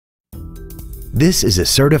This is a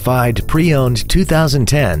certified pre-owned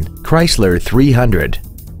 2010 Chrysler 300.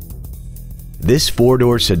 This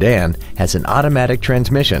four-door sedan has an automatic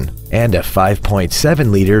transmission and a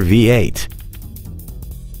 5.7-liter V8.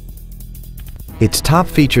 Its top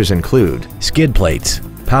features include skid plates,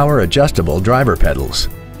 power adjustable driver pedals,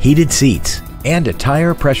 heated seats, and a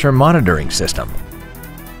tire pressure monitoring system.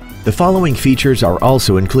 The following features are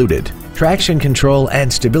also included: traction control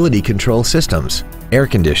and stability control systems, air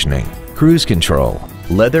conditioning, cruise control,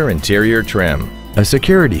 leather interior trim, a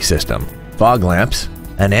security system, fog lamps,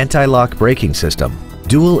 an anti-lock braking system,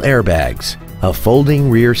 dual airbags, a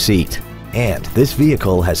folding rear seat, and this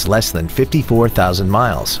vehicle has less than 54,000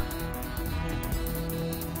 miles.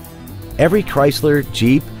 Every Chrysler,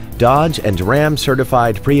 Jeep, Dodge, and Ram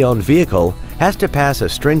certified pre-owned vehicle has to pass a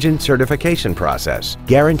stringent certification process,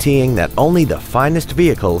 guaranteeing that only the finest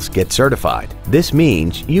vehicles get certified. This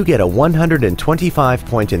means you get a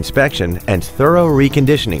 125-point inspection and thorough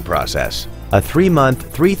reconditioning process, a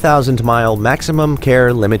 3-month, 3,000-mile maximum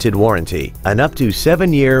care limited warranty, an up to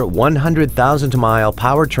 7-year, 100,000-mile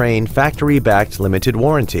powertrain factory-backed limited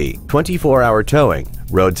warranty, 24-hour towing,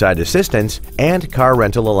 roadside assistance, and car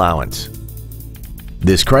rental allowance.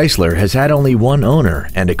 This Chrysler has had only one owner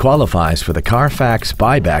and it qualifies for the Carfax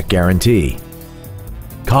buyback guarantee.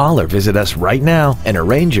 Call or visit us right now and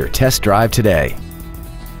arrange your test drive today.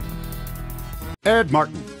 Ed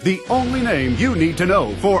Martin, the only name you need to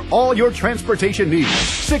know for all your transportation needs.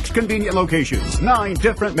 6 convenient locations, 9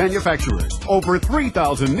 different manufacturers, over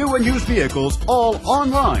 3,000 new and used vehicles, all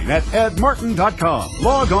online at edmartin.com.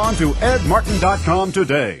 Log on to edmartin.com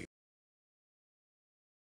today.